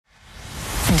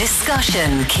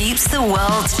Discussion keeps the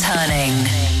world turning.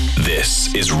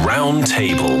 This is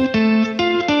Roundtable.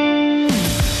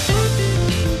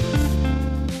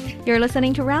 You're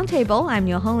listening to Roundtable. I'm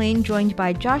Niu Honglin, joined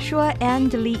by Joshua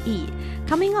and Yi.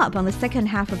 Coming up on the second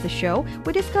half of the show,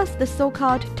 we discuss the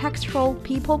so-called Textual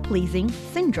People-Pleasing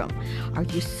Syndrome. Are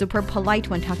you super polite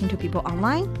when talking to people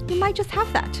online? You might just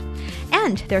have that.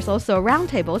 And there's also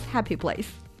Roundtable's happy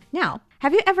place. Now,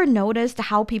 have you ever noticed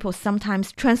how people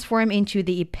sometimes transform into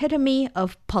the epitome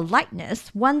of politeness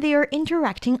when they are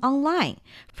interacting online?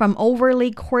 From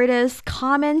overly courteous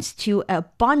comments to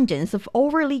abundance of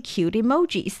overly cute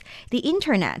emojis, the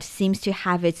internet seems to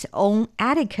have its own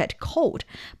etiquette code.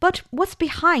 But what's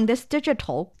behind this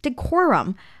digital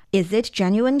decorum? Is it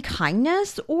genuine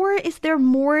kindness, or is there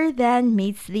more than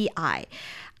meets the eye?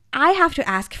 I have to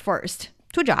ask first.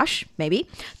 To Josh, maybe.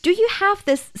 Do you have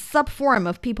this subform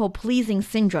of people-pleasing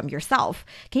syndrome yourself?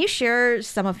 Can you share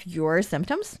some of your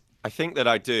symptoms? I think that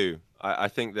I do. I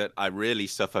think that I really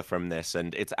suffer from this,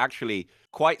 and it's actually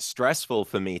quite stressful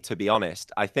for me, to be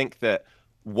honest. I think that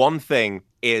one thing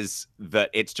is that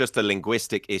it's just a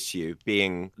linguistic issue,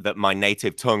 being that my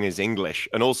native tongue is English,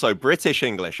 and also British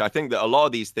English. I think that a lot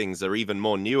of these things are even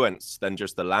more nuanced than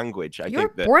just the language. You're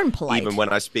born polite. Even when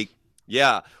I speak,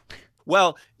 yeah.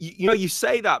 Well, you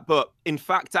say that, but in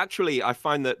fact, actually, I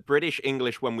find that British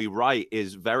English, when we write,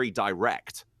 is very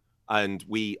direct, and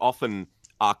we often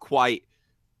are quite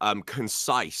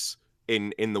concise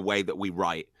in the way that we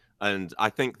write. And I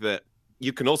think that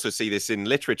you can also see this in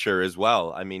literature as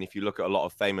well. I mean, if you look at a lot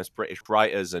of famous British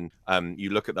writers and you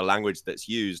look at the language that's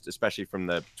used, especially from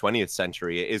the 20th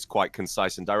century, it is quite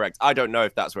concise and direct. I don't know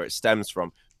if that's where it stems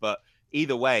from, but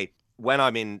either way, when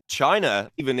I'm in China,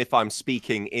 even if I'm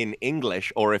speaking in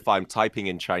English or if I'm typing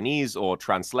in Chinese or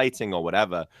translating or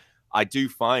whatever, I do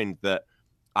find that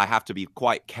I have to be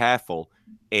quite careful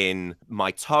in my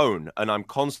tone, and I'm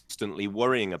constantly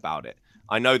worrying about it.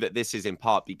 I know that this is in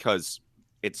part because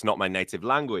it's not my native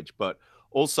language, but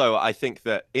also I think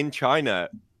that in China,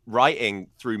 writing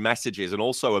through messages and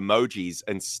also emojis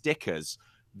and stickers,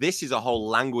 this is a whole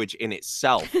language in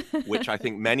itself, which I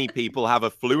think many people have a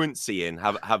fluency in,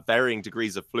 have varying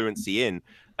degrees of fluency in.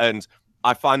 And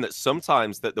I find that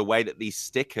sometimes that the way that these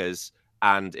stickers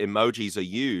and emojis are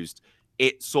used,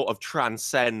 it sort of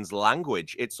transcends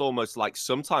language. It's almost like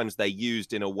sometimes they're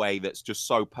used in a way that's just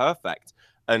so perfect.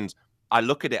 And I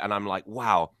look at it and I'm like,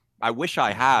 wow, I wish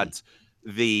I had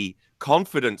the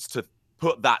confidence to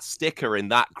put that sticker in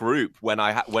that group when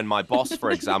my boss,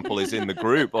 for example, is in the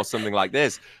group or something like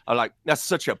this. I'm like, that's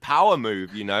such a power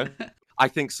move, you know? I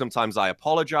think sometimes I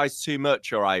apologize too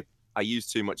much, or I use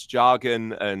too much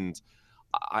jargon, and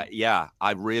I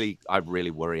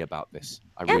really worry about this.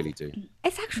 I really do.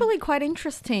 It's actually quite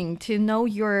interesting to know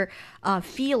your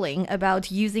feeling about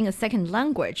using a second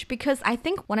language, because I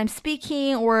think when I'm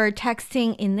speaking or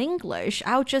texting in English,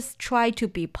 I'll just try to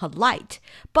be polite.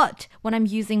 But when I'm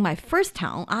using my first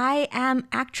tongue, I am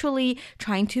actually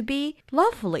trying to be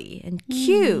lovely and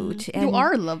cute. And, you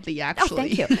are lovely,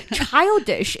 actually. Oh, thank you.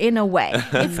 Childish in a way.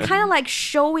 It's kind of like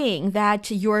showing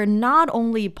that you're not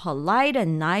only polite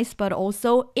and nice, but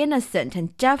also innocent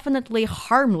and definitely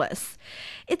harmless.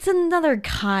 It's another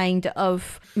kind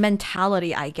of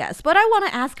mentality, I guess. But I want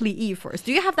to ask Yi first.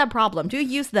 Do you have that problem? Do you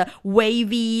use the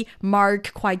wavy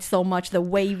mark quite so much, the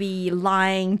wavy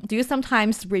line? Do you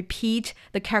sometimes repeat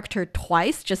the character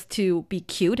twice just to be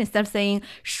cute? Instead of saying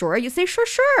sure, you say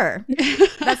sure.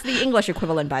 That's the English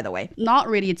equivalent, by the way. Not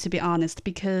really, to be honest,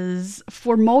 because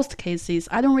for most cases,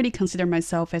 I don't really consider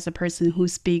myself as a person who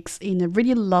speaks in a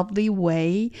really lovely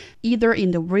way, either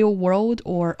in the real world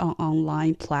or on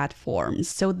online platforms.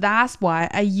 So that's why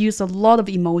I use a lot of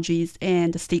emojis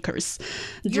and stickers.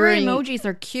 Your emojis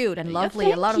are cute and lovely.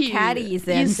 Yeah, a lot of catties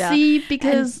and, you see,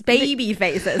 because and baby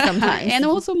faces sometimes. and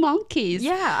also monkeys.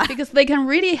 Yeah. Because they can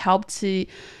really help to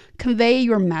convey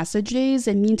your messages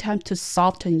and meantime to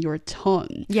soften your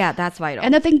tone. Yeah, that's vital.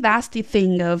 And I think that's the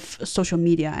thing of social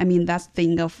media. I mean, that's the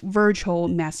thing of virtual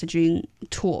messaging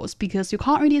tools, because you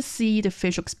can't really see the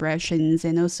facial expressions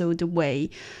and also the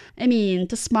way, I mean,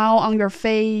 the smile on your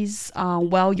face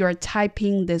while you're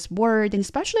typing this word. And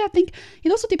especially, I think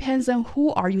it also depends on who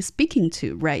are you speaking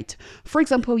to, right? For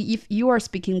example, if you are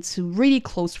speaking to really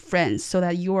close friends so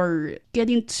that you're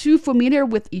getting too familiar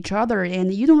with each other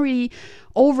and you don't really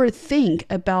overthink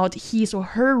about his or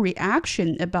her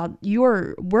reaction about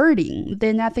your wording,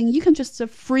 then I think you can just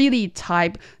freely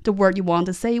type the word you want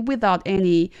to say without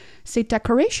any, say,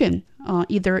 decoration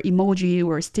either emoji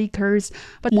or stickers.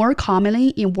 But more commonly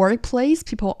in workplace,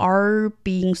 people are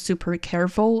being super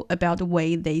careful about the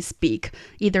way they speak,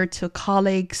 either to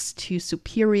colleagues, to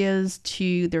superiors,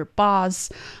 to their boss,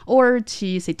 or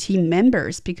to, say, team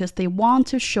members, because they want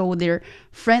to show their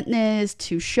friendliness,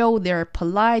 to show they're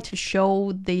polite, to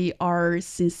show they are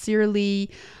sincerely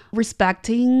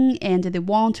respecting, and they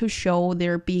want to show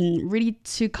they're being really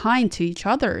too kind to each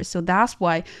other. So that's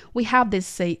why we have this,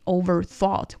 say,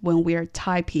 overthought when we're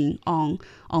typing on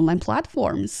online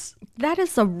platforms. That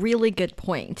is a really good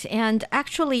point. And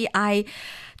actually, I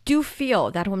do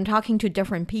feel that when I'm talking to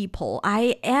different people,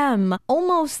 I am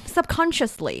almost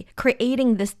subconsciously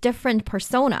creating this different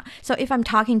persona. So if I'm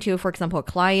talking to, for example, a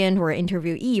client or an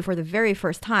interviewee for the very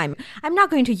first time, I'm not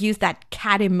going to use that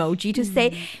cat emoji to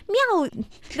say, meow,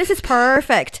 this is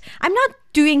perfect. I'm not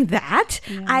doing that.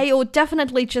 I will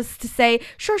definitely just say,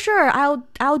 sure,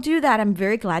 I'll do that. I'm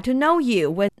very glad to know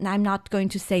you. I'm not going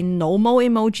to say normal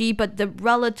emoji, but the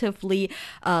relatively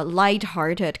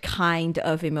light-hearted kind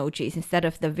of emojis instead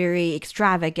of the very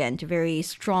extravagant, very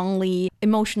strongly,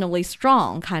 emotionally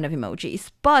strong kind of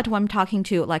emojis. But when I'm talking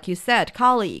to, like you said,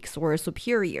 colleagues or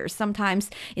superiors, sometimes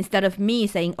instead of me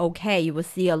saying okay, you will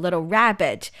see a little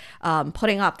rabbit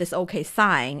putting up this okay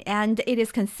sign. And it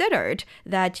is considered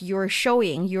that you're showing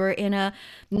you're in a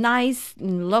nice,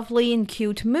 lovely, and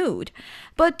cute mood.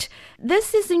 But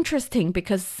this is interesting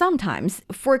because sometimes,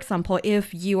 for example,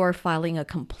 if you are filing a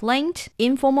complaint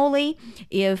informally,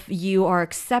 if you are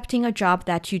accepting a job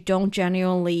that you don't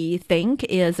genuinely think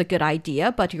is a good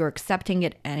idea, but you're accepting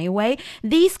it anyway,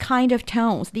 these kind of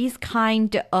tones, these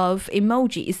kind of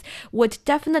emojis would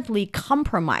definitely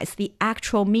compromise the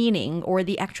actual meaning or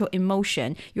the actual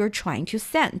emotion you're trying to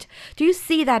send. Do you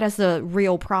see that as a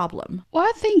real problem? Well,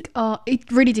 I think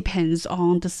it really depends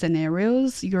on the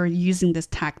scenarios you're using this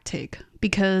tactic,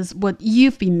 because what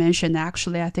you've been mentioned,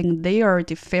 actually, I think they are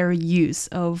the fair use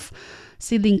of,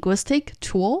 say, linguistic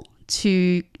tool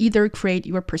to either create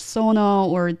your persona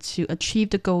or to achieve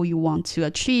the goal you want to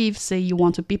achieve. Say you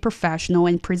want to be professional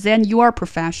and present you are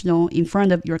professional in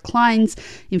front of your clients,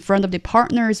 in front of the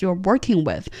partners you're working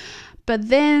with. But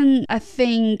then I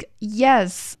think,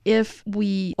 yes, if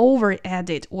we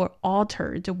over-edit or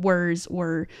alter the words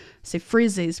or, say,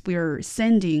 phrases we're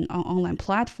sending on online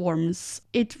platforms,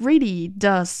 it really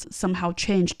does somehow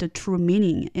change the true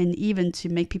meaning, and even to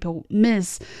make people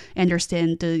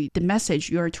misunderstand the message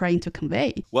you're trying to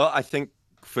convey. Well, I think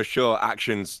for sure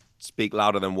actions speak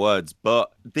louder than words,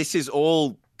 but this is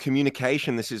all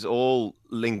communication. This is all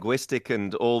linguistic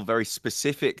and all very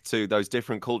specific to those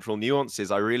different cultural nuances.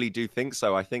 I really do think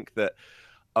so. I think that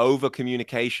over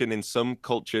communication in some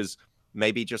cultures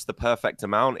may be just the perfect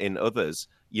amount. In others,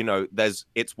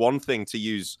 it's one thing to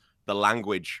use the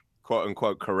language quote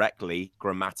unquote correctly,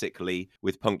 grammatically,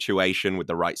 with punctuation, with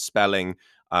the right spelling,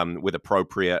 with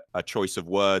appropriate choice of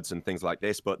words and things like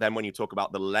this. But then when you talk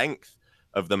about the length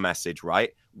of the message,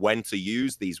 right, when to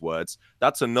use these words,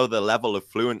 that's another level of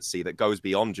fluency that goes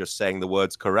beyond just saying the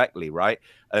words correctly, right?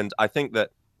 And I think that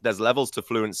there's levels to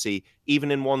fluency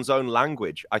even in one's own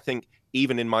language. I think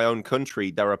even in my own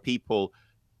country, there are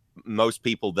most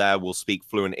people there will speak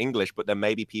fluent English, but there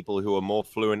may be people who are more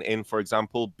fluent in, for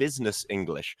example, business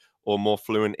English, or more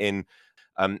fluent in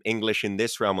English in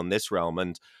this realm and this realm.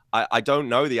 And I don't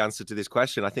know the answer to this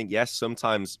question. I think, yes,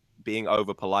 sometimes being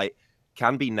over polite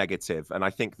can be negative. And I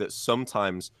think that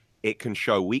sometimes it can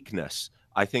show weakness.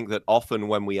 I think that often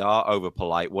when we are over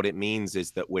polite, what it means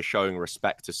is that we're showing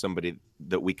respect to somebody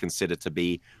that we consider to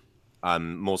be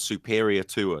more superior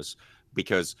to us.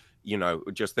 Because,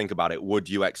 just think about it. Would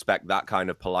you expect that kind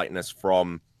of politeness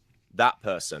from that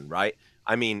person, right?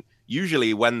 I mean,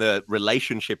 usually when the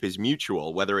relationship is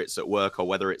mutual, whether it's at work or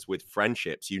whether it's with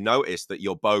friendships, you notice that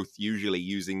you're both usually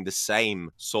using the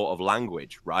same sort of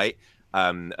language, right?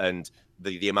 And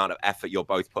the amount of effort you're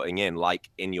both putting in, like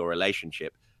in your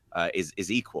relationship,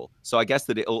 is equal. So I guess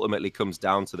that it ultimately comes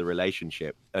down to the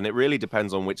relationship, and it really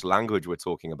depends on which language we're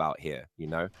talking about here.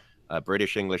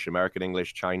 British English, American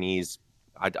English, Chinese.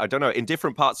 I don't know. In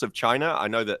different parts of China, I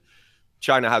know that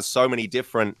China has so many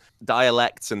different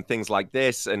dialects and things like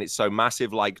this, and it's so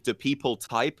massive. Like, do people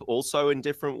type also in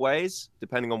different ways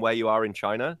depending on where you are in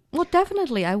China? Well,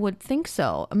 definitely, I would think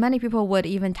so. Many people would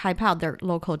even type out their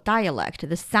local dialect,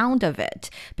 the sound of it,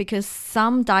 because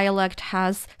some dialect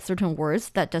has certain words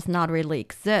that does not really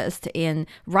exist in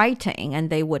writing, and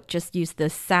they would just use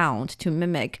the sound to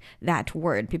mimic that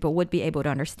word. People would be able to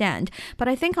understand. But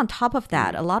I think on top of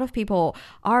that, a lot of people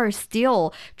are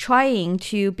still trying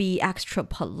to be extra extra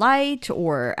polite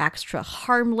or extra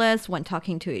harmless when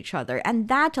talking to each other. And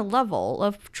that level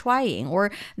of trying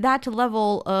or that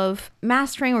level of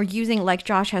mastering or using, like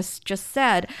Josh has just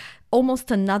said,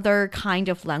 almost another kind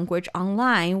of language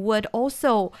online would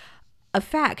also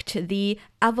affect the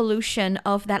evolution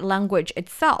of that language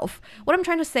itself. What I'm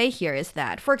trying to say here is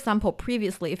that, for example,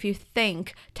 previously, if you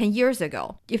think 10 years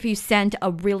ago, if you sent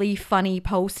a really funny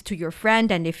post to your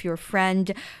friend and if your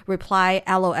friend reply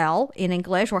LOL in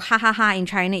English or ha ha ha in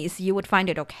Chinese, you would find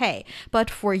it okay. But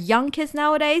for young kids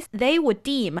nowadays, they would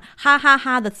deem ha ha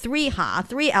ha, the three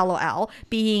LOL,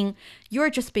 being you're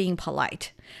just being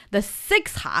polite. The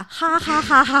six ha ha ha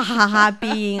ha ha ha ha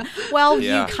being, well,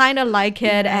 you kind of like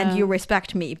it and you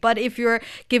respect me. But if you're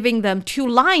giving them 2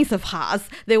 lines of ha's,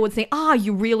 they would say,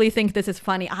 you really think this is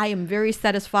funny. I am very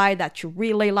satisfied that you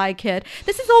really like it.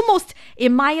 This is almost,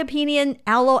 in my opinion,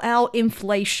 LOL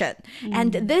inflation.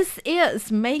 And this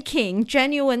is making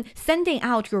genuine, sending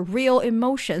out your real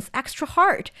emotions extra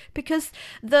hard because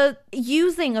the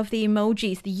using of the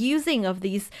emojis, the using of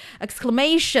these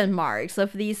exclamation marks,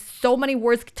 of these so many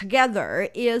words together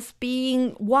is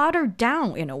being watered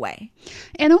down in a way.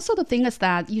 And also the thing is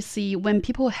that you see when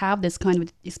people have this kind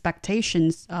of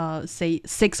expectations, say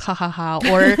 6 ha ha ha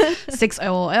or 6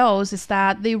 LOLs, is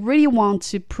that they really want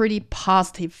to pretty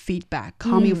positive feedback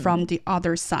coming from the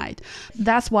other side.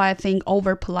 That's why I think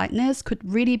over politeness could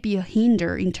really be a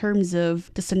hinder in terms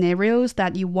of the scenarios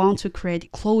that you want to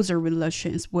create closer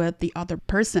relations with the other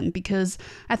person, because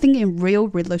I think in real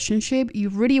relationship you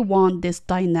really want this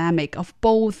dynamic of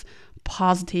both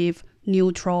positive,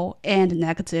 neutral, and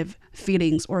negative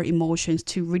feelings or emotions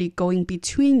to really go in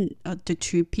between the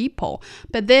two people.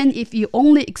 But then if you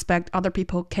only expect other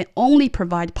people can only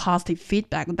provide positive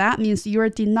feedback, that means you're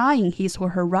denying his or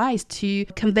her rights to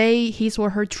convey his or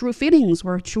her true feelings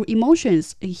or true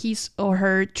emotions, his or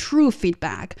her true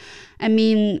feedback. I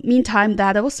mean, meantime,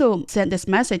 that also sent this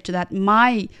message that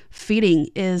my feeling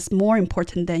is more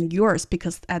important than yours,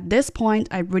 because at this point,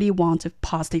 I really want a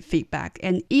positive feedback.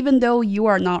 And even though you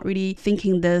are not really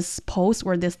thinking this post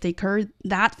or this sticker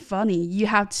that funny, you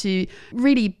have to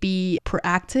really be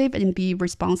proactive and be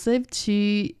responsive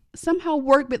to somehow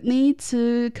work with me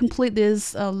to complete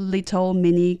this little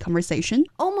mini conversation.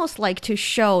 Almost like to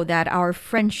show that our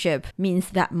friendship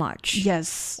means that much.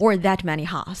 Yes. Or that many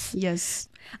has. Yes.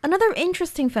 Another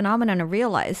interesting phenomenon I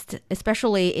realized,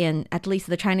 especially in at least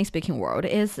the Chinese-speaking world,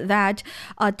 is that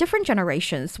different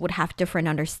generations would have different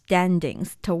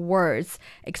understandings towards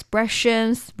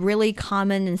expressions, really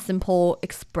common and simple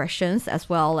expressions, as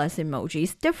well as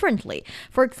emojis, differently.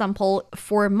 For example,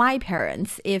 for my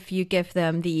parents, if you give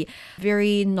them the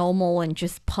very normal and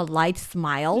just polite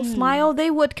smile,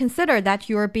 they would consider that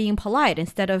you're being polite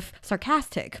instead of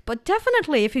sarcastic. But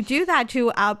definitely, if you do that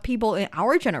to people in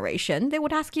our generation, they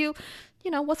would ask you,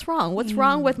 what's wrong? What's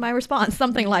wrong with my response?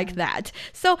 Something like that.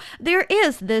 So there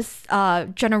is this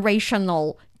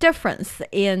generational difference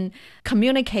in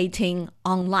communicating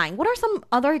online. What are some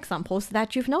other examples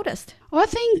that you've noticed? Well, I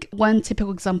think one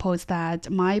typical example is that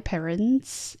my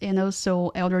parents and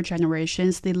also elder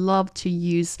generations, they love to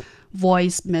use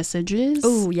voice messages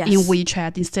in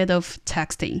WeChat instead of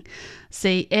texting.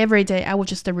 Say every day I would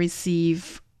just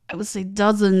receive, I would say,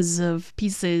 dozens of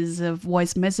pieces of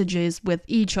voice messages with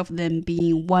each of them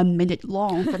being 1 minute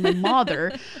long from my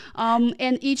mother.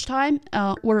 And each time,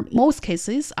 or most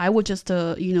cases, I would just,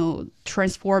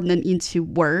 transform them into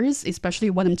words,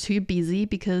 especially when I'm too busy,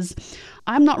 because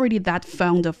I'm not really that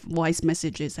fond of voice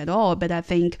messages at all. But I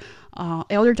think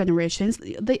elder generations,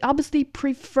 they obviously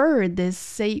prefer this,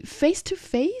 say,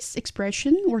 face-to-face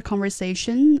expression or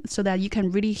conversation so that you can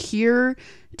really hear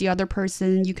the other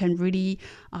person, you can really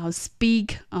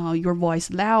speak your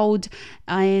voice loud,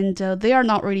 and they are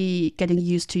not really getting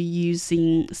used to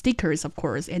using stickers, of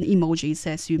course, and emojis,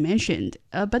 as you mentioned.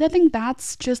 But I think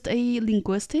that's just a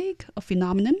linguistic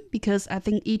phenomenon, because I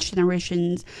think each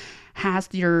generation has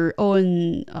their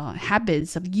own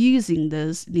habits of using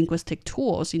these linguistic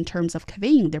tools in terms of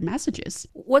conveying their messages.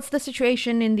 What's the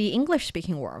situation in the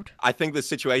English-speaking world? I think the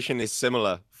situation is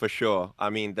similar for sure. I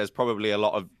mean, there's probably a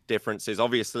lot of differences,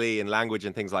 obviously, in language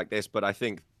and things like this, but I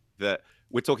think that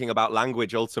we're talking about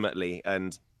language ultimately,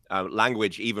 and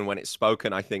language, even when it's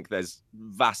spoken, I think there's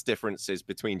vast differences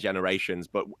between generations,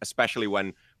 but especially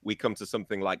when we come to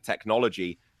something like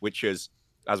technology, which is,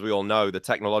 as we all know, the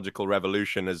technological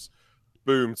revolution has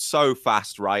boomed so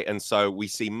fast, right? And so we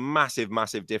see massive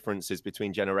differences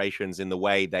between generations in the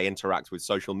way they interact with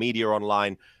social media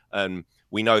online. And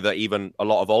we know that even a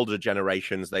lot of older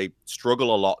generations, they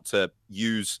struggle a lot to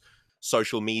use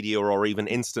social media or even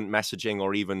instant messaging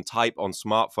or even type on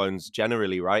smartphones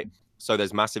generally, right? So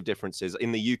there's massive differences.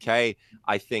 In the UK,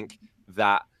 I think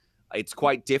that it's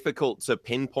quite difficult to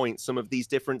pinpoint some of these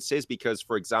differences because,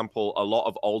 for example, a lot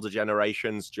of older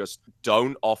generations just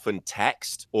don't often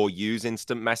text or use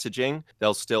instant messaging.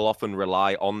 They'll still often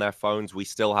rely on their phones. We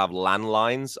still have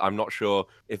landlines. I'm not sure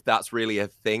if that's really a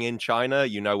thing in China,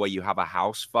 where you have a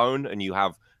house phone and you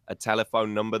have a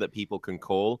telephone number that people can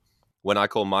call. When I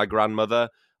call my grandmother,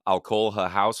 I'll call her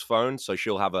house phone. So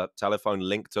she'll have a telephone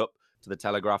linked up to the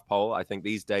telegraph pole. I think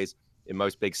these days, in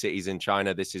most big cities in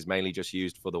China, this is mainly just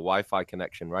used for the Wi-Fi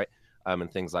connection, right?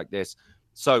 And things like this.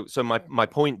 So my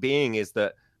point being is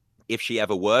that if she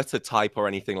ever were to type or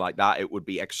anything like that, it would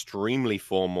be extremely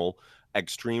formal,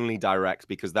 extremely direct,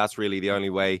 because that's really the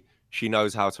only way she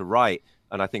knows how to write.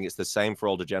 And I think it's the same for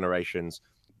older generations.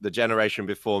 The generation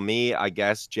before me, I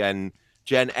guess, Gen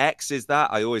X is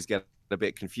that. I always get a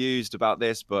bit confused about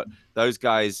this, but those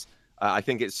guys, I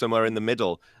think it's somewhere in the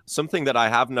middle. Something that I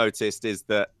have noticed is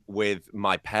that with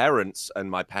my parents and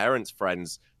my parents'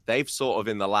 friends, they've sort of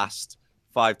in the last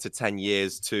 5 to 10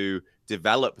 years to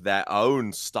develop their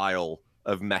own style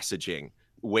of messaging,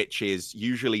 which is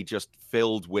usually just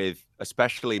filled with,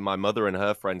 especially my mother and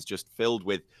her friends, just filled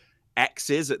with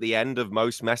X's at the end of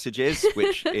most messages,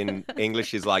 which in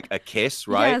English is like a kiss,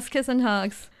 right? Yes, kiss and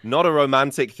hugs. Not a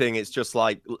romantic thing. It's just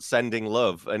like sending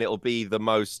love, and it'll be the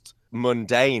most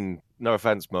mundane, no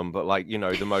offense, mum, but like,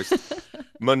 the most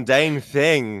mundane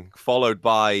thing followed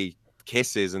by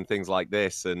kisses and things like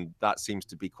this. And that seems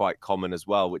to be quite common as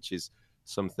well, which is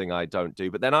something I don't do.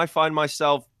 But then I find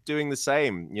myself doing the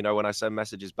same, when I send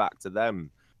messages back to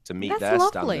them to meet That's their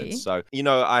lovely. standards. So,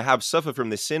 I have suffered from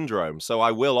this syndrome. So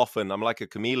I will often, I'm like a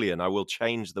chameleon. I will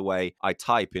change the way I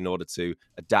type in order to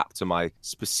adapt to my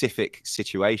specific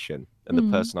situation and the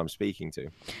person I'm speaking to.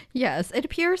 Yes, it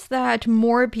appears that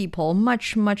more people,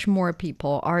 much more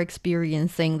people, are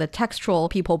experiencing the textual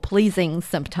people-pleasing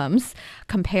symptoms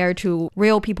compared to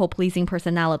real people-pleasing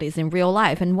personalities in real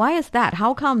life. And why is that?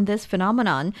 How come this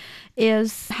phenomenon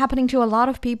is happening to a lot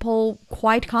of people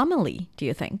quite commonly, do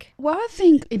you think? Well, I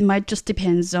think it might just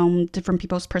depend on different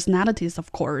people's personalities,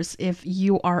 of course. If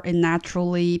you are a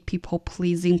naturally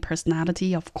people-pleasing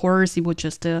personality, of course, you would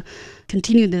just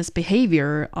continue this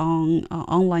behavior on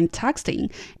online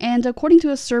texting. And according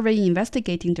to a survey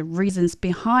investigating the reasons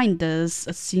behind this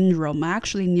syndrome,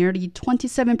 actually nearly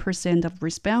 27% of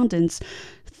respondents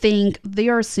think they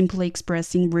are simply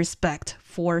expressing respect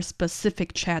for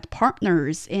specific chat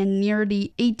partners, and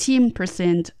nearly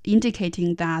 18%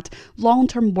 indicating that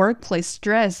long-term workplace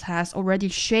stress has already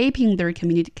shaping their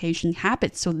communication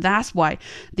habits. So that's why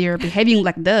they're behaving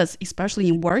like this, especially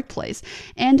in workplace.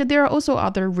 And there are also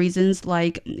other reasons,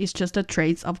 like it's just a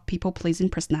traits of people-pleasing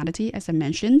personality, as I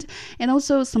mentioned. And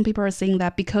also some people are saying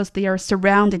that because they are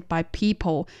surrounded by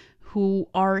people who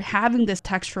are having this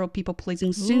textual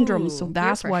people-pleasing syndrome. So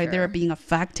that's why they're being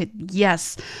affected.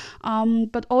 Yes.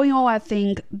 But all in all, I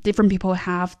think different people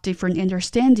have different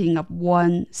understanding of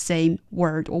one same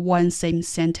word or one same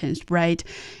sentence, right?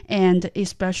 And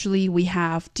especially we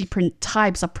have different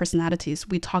types of personalities.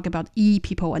 We talk about E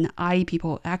people and I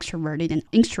people, extroverted and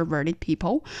introverted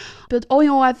people. But all in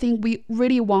all, I think we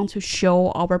really want to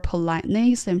show our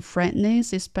politeness and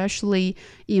friendliness, especially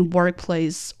in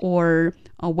workplace or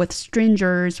with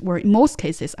strangers, or in most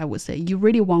cases, I would say, you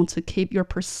really want to keep your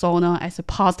persona as a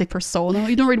positive persona.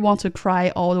 You don't really want to cry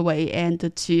all the way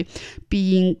and to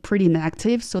being pretty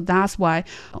negative. So that's why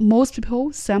most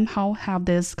people somehow have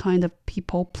this kind of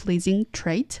people-pleasing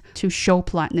trait to show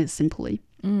politeness simply.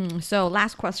 So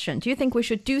last question. Do you think we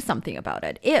should do something about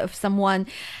it? If someone,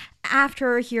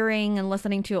 after hearing and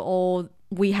listening to all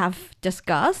we have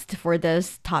discussed for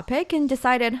this topic and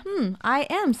decided, I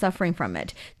am suffering from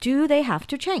it, do they have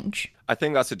to change? I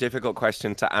think that's a difficult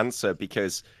question to answer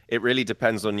because it really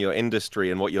depends on your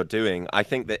industry and what you're doing. I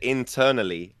think that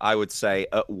internally, I would say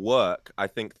at work, I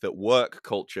think that work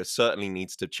culture certainly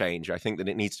needs to change. I think that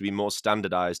it needs to be more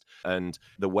standardized, and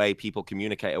the way people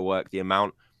communicate at work, the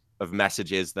amount of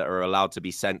messages that are allowed to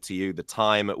be sent to you, the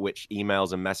time at which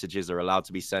emails and messages are allowed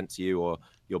to be sent to you, or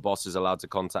your boss is allowed to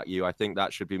contact you. I think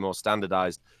that should be more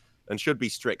standardized and should be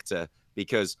stricter,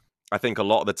 because I think a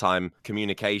lot of the time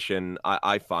communication,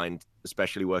 I find,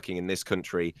 especially working in this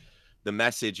country, the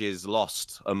message is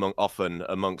lost often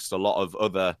amongst a lot of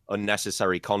other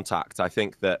unnecessary contact. I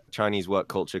think that Chinese work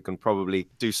culture can probably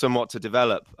do somewhat to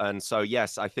develop. And so,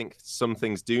 yes, I think some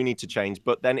things do need to change,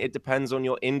 but then it depends on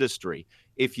your industry.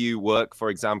 If you work,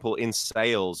 for example, in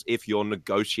sales, if you're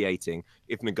negotiating,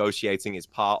 if negotiating is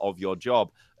part of your job.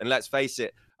 And let's face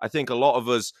it, I think a lot of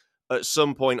us at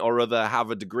some point or other have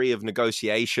a degree of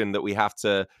negotiation that we have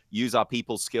to use our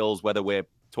people skills, whether we're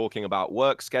talking about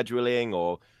work scheduling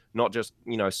or not just,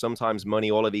 sometimes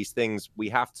money, all of these things. We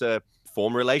have to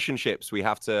form relationships. We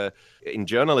have to, in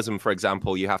journalism, for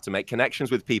example, you have to make connections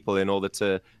with people in order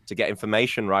to get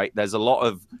information, right? There's a lot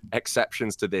of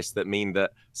exceptions to this that mean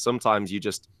that sometimes you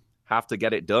just have to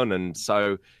get it done. And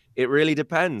so it really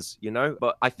depends,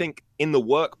 But I think in the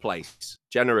workplace,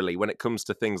 generally, when it comes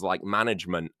to things like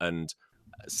management and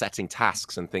setting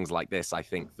tasks and things like this, I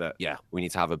think that, we need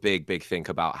to have a big think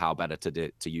about how better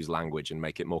to use language and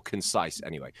make it more concise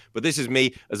anyway. But this is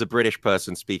me as a British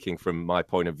person speaking from my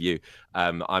point of view.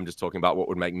 I'm just talking about what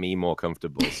would make me more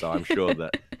comfortable. So I'm sure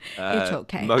that it's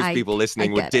okay. Most people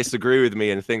listening would disagree with me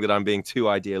and think that I'm being too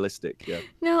idealistic. Yeah.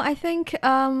 No, I think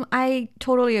I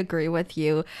totally agree with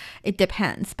you. It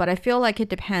depends, but I feel like it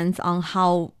depends on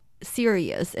how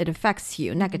serious it affects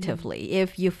you negatively.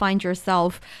 If you find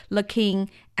yourself looking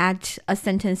at a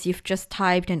sentence you've just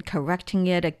typed and correcting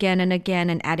it again and again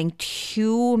and adding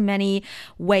too many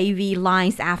wavy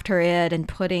lines after it and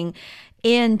putting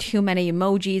in too many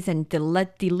emojis and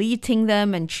deleting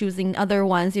them and choosing other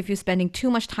ones if you're spending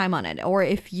too much time on it, or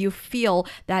if you feel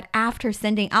that after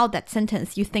sending out that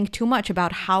sentence you think too much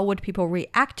about how would people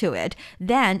react to it,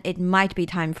 then it might be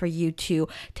time for you to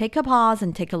take a pause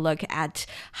and take a look at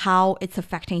how it's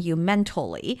affecting you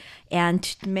mentally,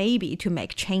 and maybe to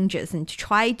make changes and to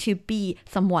try to be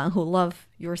someone who loves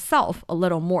yourself a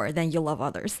little more than you love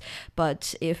others.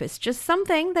 But if it's just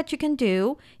something that you can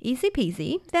do easy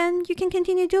peasy, then you can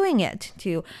continue doing it,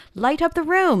 to light up the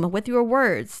room with your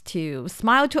words, to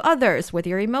smile to others with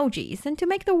your emojis, and to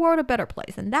make the world a better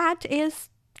place. And that is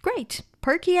great,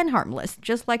 perky and harmless,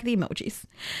 just like the emojis.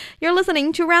 You're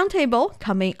listening to Roundtable.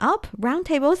 Coming up,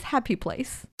 Roundtable's Happy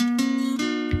Place.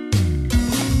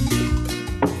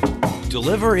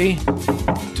 Delivery.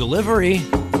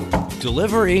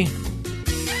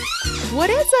 What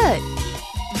is it?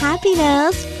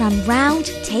 Happiness from Round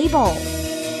Table.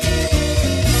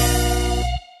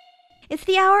 It's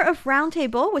the hour of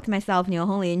Roundtable with myself, Niu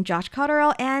Honglin, Josh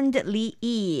Cotterill, and Li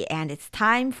Yi. And it's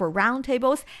time for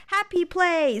Roundtable's Happy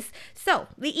Place. So,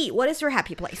 Li Yi, what is your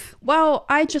happy place? Well,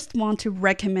 I just want to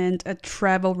recommend a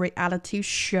travel reality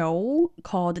show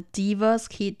called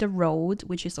Divas Hit the Road,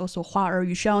 which is also 花儿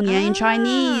与少年 in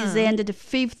Chinese. And the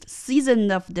 5th season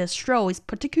of this show is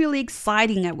particularly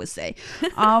exciting, I would say.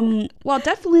 Well,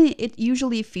 definitely it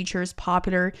usually features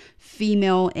popular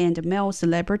female and male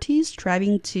celebrities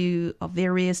traveling to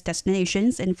various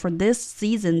destinations, and for this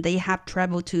season they have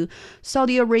traveled to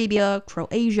Saudi Arabia,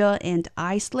 Croatia, and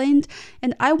Iceland.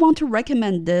 And I want to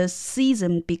recommend this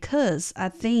season because I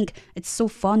think it's so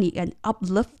funny and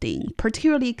uplifting,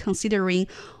 particularly considering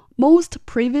most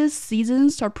previous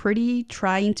seasons are pretty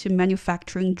trying to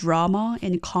manufacturing drama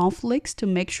and conflicts to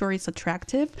make sure it's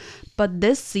attractive. But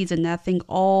this season, I think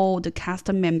all the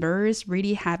cast members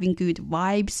really having good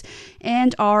vibes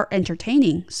and are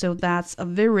entertaining. So that's a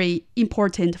very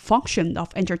important function of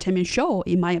entertainment show,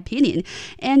 in my opinion.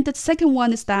 And the second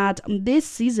one is that this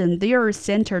season, they are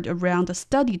centered around a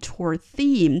study tour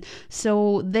theme.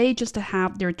 So they just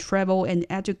have their travel and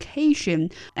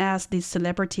education as the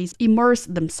celebrities immerse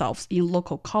themselves in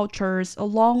local cultures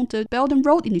along the Belt and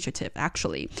Road Initiative,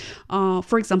 actually.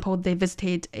 For example, they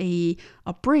visited a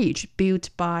bridge built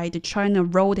by the China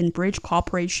Road and Bridge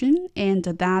Corporation, and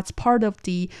that's part of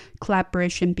the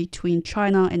collaboration between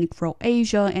China and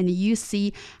Croatia. And you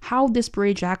see how this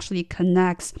bridge actually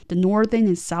connects the northern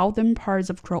and southern parts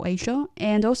of Croatia,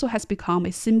 and also has become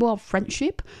a symbol of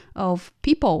friendship of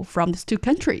people from these two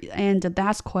countries. And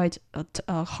that's quite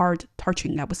heart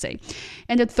touching, I would say.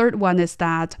 And the third one is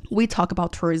that we talk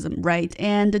about tourism, right?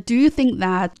 And do you think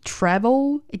that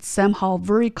travel is somehow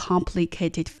very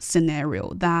complicated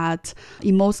scenario that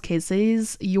in most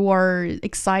cases you are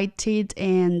excited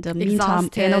and meantime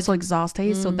and also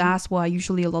exhausted? So that's why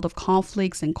usually a lot of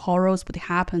conflicts and quarrels would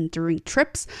happen during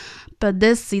trips. But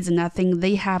this season, I think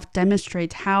they have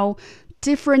demonstrated how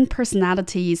different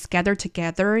personalities gather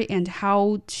together and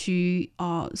how to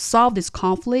solve these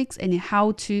conflicts and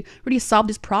how to really solve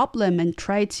this problem and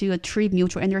try to achieve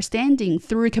mutual understanding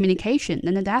through communication.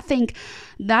 And I think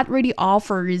that really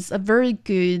offers a very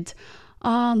good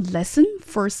lesson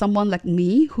for someone like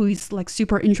me who is like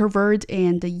super introvert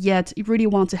and yet really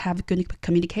want to have good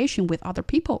communication with other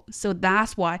people. So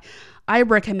that's why I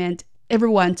recommend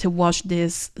everyone to watch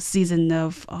this season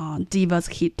of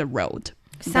Divas Hit the Road.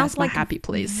 Sounds like happy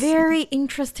place. Very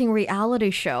interesting reality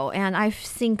show, and I've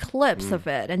seen clips of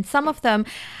it, and some of them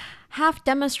have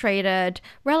demonstrated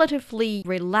relatively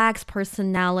relaxed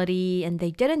personality, and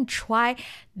they didn't try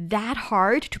that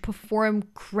hard to perform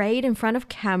great in front of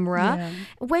camera,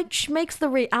 which makes the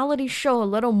reality show a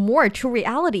little more to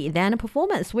reality than a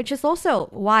performance, which is also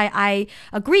why I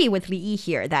agree with Li Yi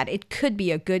here that it could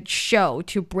be a good show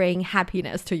to bring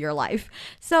happiness to your life.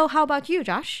 So how about you,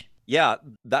 Josh? Yeah,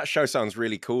 that show sounds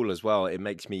really cool as well. It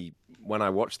makes me, when I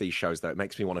watch these shows, though, it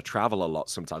makes me want to travel a lot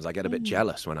sometimes. I get a bit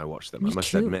jealous when I watch them, I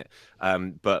must admit.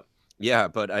 But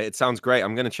it sounds great.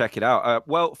 I'm going to check it out.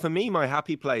 Well, for me, my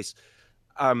happy place,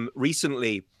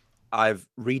 recently, I've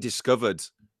rediscovered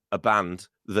a band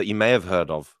that you may have heard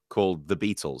of called The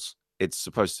Beatles. It's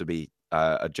supposed to be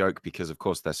a joke because, of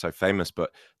course, they're so famous,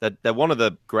 but they're one of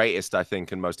the greatest, I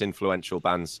think, and most influential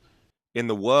bands in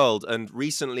the world. And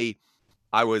recently,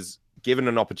 I was given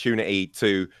an opportunity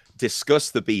to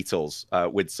discuss the Beatles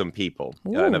with some people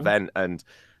at an event. And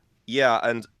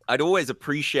and I'd always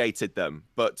appreciated them.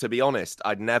 But to be honest,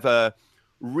 I'd never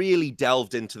really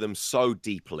delved into them so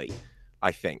deeply,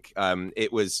 I think.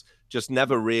 It was just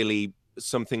never really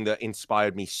something that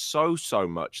inspired me so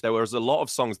much. There was a lot of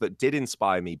songs that did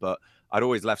inspire me, but I'd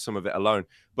always left some of it alone.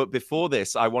 But before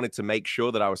this, I wanted to make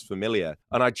sure that I was familiar.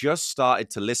 And I just started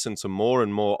to listen to more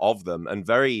and more of them. And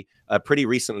pretty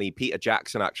recently, Peter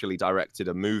Jackson actually directed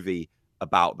a movie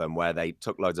about them where they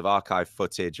took loads of archive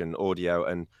footage and audio.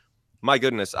 And my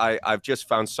goodness, I've just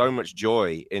found so much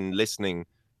joy in listening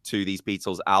to these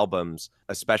Beatles albums,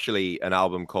 especially an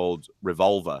album called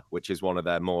Revolver, which is one of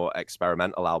their more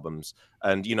experimental albums.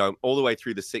 And, all the way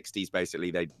through the 60s,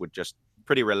 basically, they would just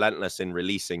pretty relentless in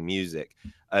releasing music,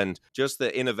 and just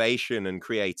the innovation and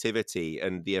creativity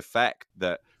and the effect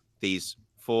that these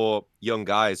 4 young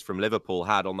guys from Liverpool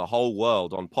had on the whole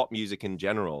world, on pop music in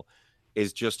general,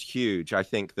 is just huge. I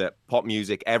think that pop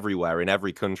music everywhere in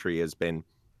every country has been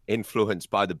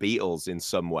influenced by the Beatles in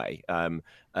some way.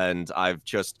 And I've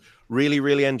just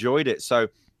really enjoyed it. So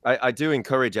I do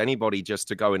encourage anybody just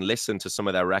to go and listen to some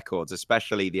of their records,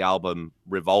 especially the album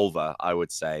Revolver, I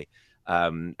would say.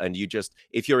 And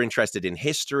if you're interested in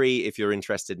history, if you're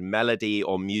interested in melody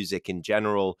or music in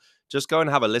general, just go and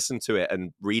have a listen to it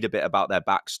and read a bit about their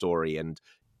backstory. And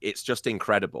it's just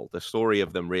incredible. The story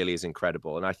of them really is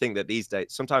incredible. And I think that these days,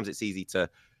 sometimes it's easy to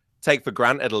take for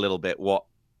granted a little bit what,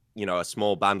 a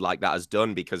small band like that has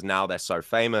done, because now they're so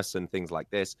famous and things like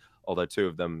this, although 2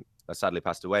 of them are sadly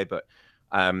passed away. But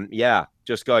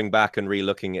just going back and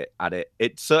re-looking at it,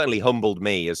 it certainly humbled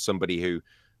me as somebody who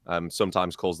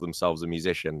sometimes calls themselves a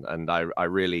musician, and I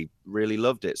really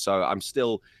loved it. So I'm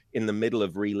still in the middle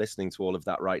of re-listening to all of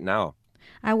that right now.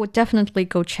 I would definitely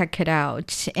go check it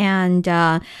out. And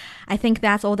I think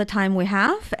that's all the time we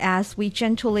have as we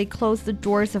gently close the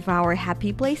doors of our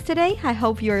happy place today. I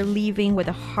hope you're leaving with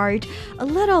a heart a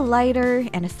little lighter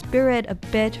and a spirit a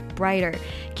bit brighter.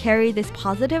 Carry this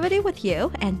positivity with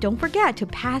you, and don't forget to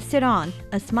pass it on.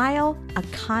 A smile, a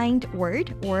kind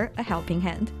word, or a helping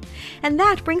hand. And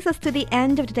that brings us to the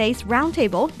end of today's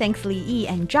roundtable. Thanks Li Yi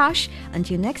and Josh.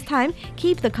 Until next time,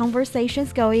 keep the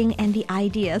conversations going and the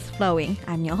ideas flowing.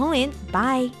 I'm Niu Honglin.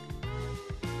 Bye.